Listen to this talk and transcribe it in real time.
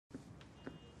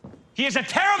He is a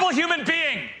terrible human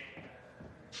being!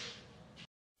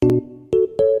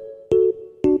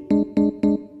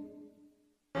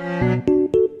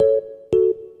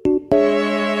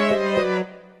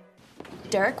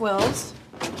 Derek Wills.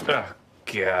 Oh,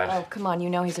 God. Oh, come on, you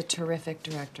know he's a terrific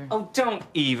director. Oh, don't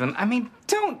even. I mean,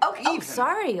 don't even. Oh,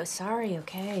 sorry. Oh, sorry,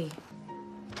 okay.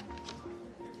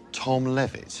 Tom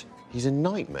Levitt. He's a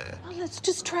nightmare. Well, let's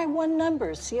just try one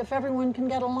number, see if everyone can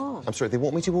get along. I'm sorry, they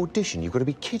want me to audition. You've got to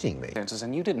be kidding me.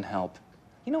 And you didn't help.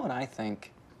 You know what I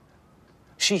think?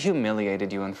 She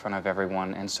humiliated you in front of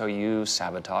everyone, and so you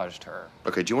sabotaged her.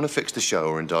 OK, do you want to fix the show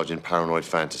or indulge in paranoid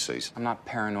fantasies? I'm not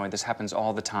paranoid. This happens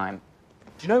all the time.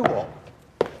 Do you know what?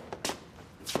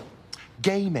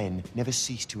 Gay men never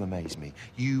cease to amaze me.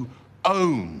 You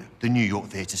own the New York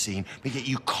theatre scene, but yet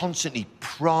you constantly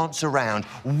prance around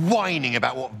whining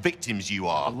about what victims you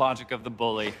are. The logic of the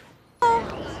bully.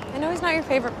 I know he's not your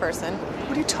favorite person.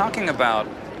 What are you talking about?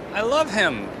 I love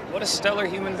him. What a stellar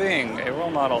human being. A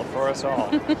role model for us all.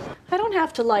 I don't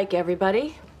have to like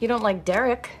everybody. You don't like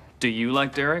Derek. Do you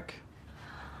like Derek?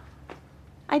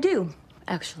 I do,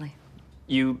 actually.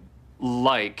 You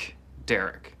like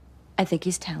Derek. I think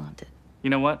he's talented. You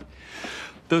know what?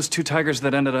 Those two tigers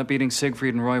that ended up eating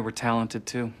Siegfried and Roy were talented,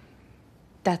 too.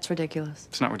 That's ridiculous.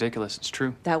 It's not ridiculous. It's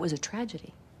true. That was a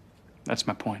tragedy. That's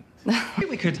my point.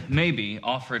 We could maybe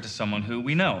offer it to someone who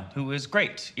we know, who is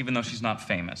great, even though she's not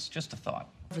famous. Just a thought.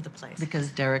 Over the place.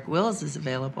 Because Derek Wills is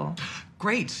available.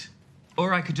 Great.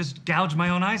 Or I could just gouge my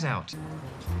own eyes out.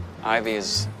 Ivy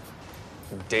is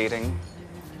dating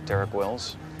Derek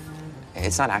Wills.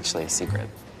 It's not actually a secret.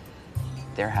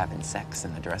 They're having sex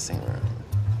in the dressing room.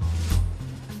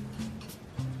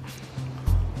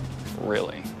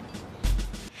 Really?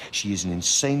 She is an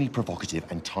insanely provocative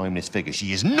and timeless figure.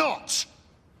 She is not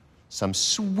some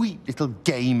sweet little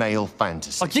gay male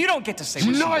fantasy. Like, you don't get to say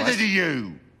what she Neither was. do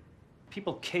you!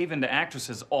 People cave into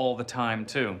actresses all the time,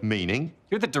 too. Meaning?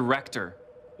 You're the director.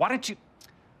 Why don't you...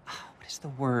 What is the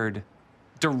word?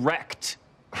 Direct.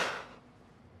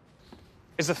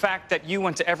 Is the fact that you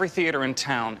went to every theater in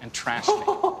town and trashed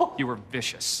me. You were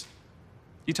vicious.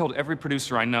 You told every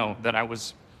producer I know that I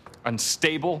was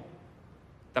unstable,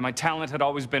 that my talent had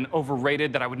always been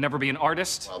overrated, that I would never be an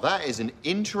artist. Well, that is an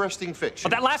interesting fiction.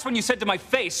 But that last one you said to my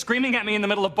face, screaming at me in the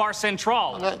middle of Bar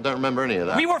Central. I don't remember any of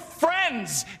that. We were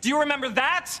friends! Do you remember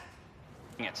that?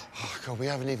 Sing it. Oh, God, we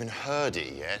haven't even heard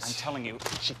it yet. I'm telling you,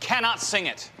 she cannot sing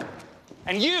it.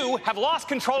 And you have lost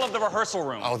control of the rehearsal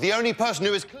room. Oh, the only person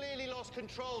who has clearly lost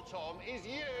control, Tom, is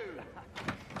you.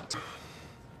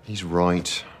 He's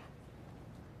right.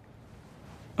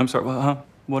 I'm sorry,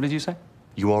 what did you say?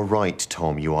 You are right,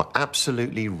 Tom. You are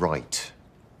absolutely right.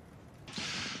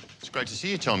 It's great to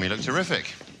see you, Tom. You look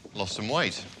terrific. Lost some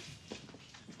weight.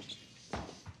 I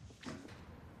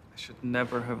should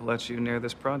never have let you near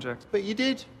this project. But you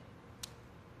did.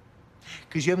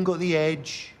 Because you haven't got the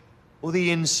edge, or the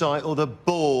insight, or the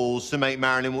balls to make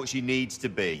Marilyn what she needs to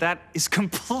be. That is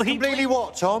completely... Completely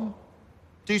what, Tom?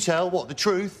 Do tell. What, the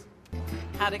truth?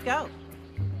 How'd it go?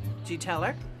 Did you tell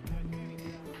her?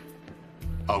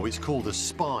 Oh, it's called a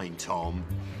spine, Tom.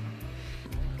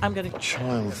 I'm gonna...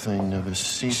 Child thing never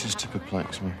ceases to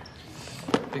perplex me.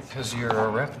 Because you're a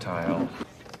reptile.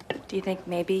 Do you think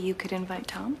maybe you could invite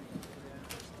Tom?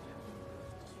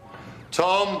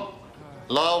 Tom,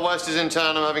 Lyle West is in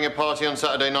town. I'm having a party on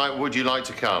Saturday night. Would you like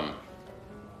to come?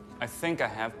 I think I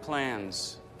have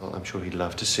plans. Well, I'm sure he'd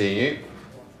love to see you.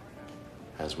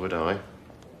 As would I.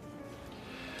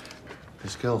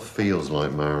 This girl feels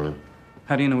like Marilyn.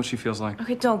 How do you know what she feels like?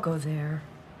 Okay, don't go there.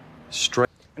 Straight.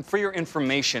 And for your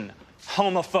information,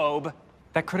 homophobe,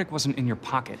 that critic wasn't in your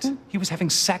pocket. He was having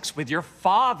sex with your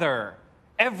father.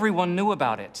 Everyone knew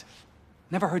about it.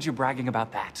 Never heard you bragging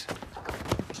about that.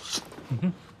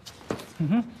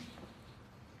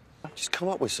 Just come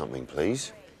up with something,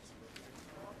 please.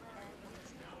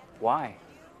 Why?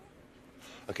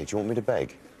 Okay, do you want me to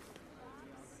beg?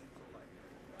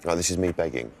 Right, this is me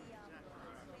begging.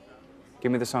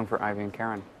 Give me the song for Ivy and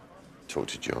Karen. Talk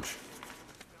to Josh.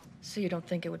 So you don't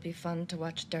think it would be fun to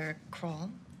watch Derek crawl?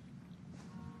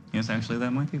 Yes, actually, that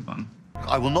might be fun.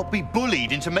 I will not be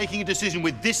bullied into making a decision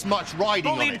with this much riding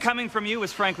on Bullied it. coming from you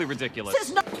is frankly ridiculous. This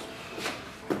is not...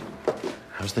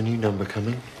 How's the new number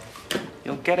coming?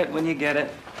 You'll get it when you get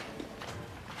it.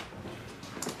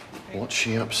 What's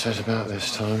she upset about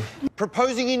this time?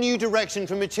 Proposing a new direction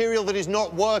for material that is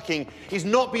not working is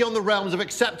not beyond the realms of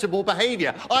acceptable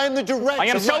behavior. I am the director. I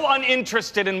am so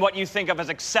uninterested in what you think of as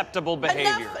acceptable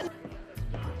behavior.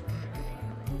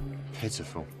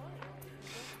 Pitiful.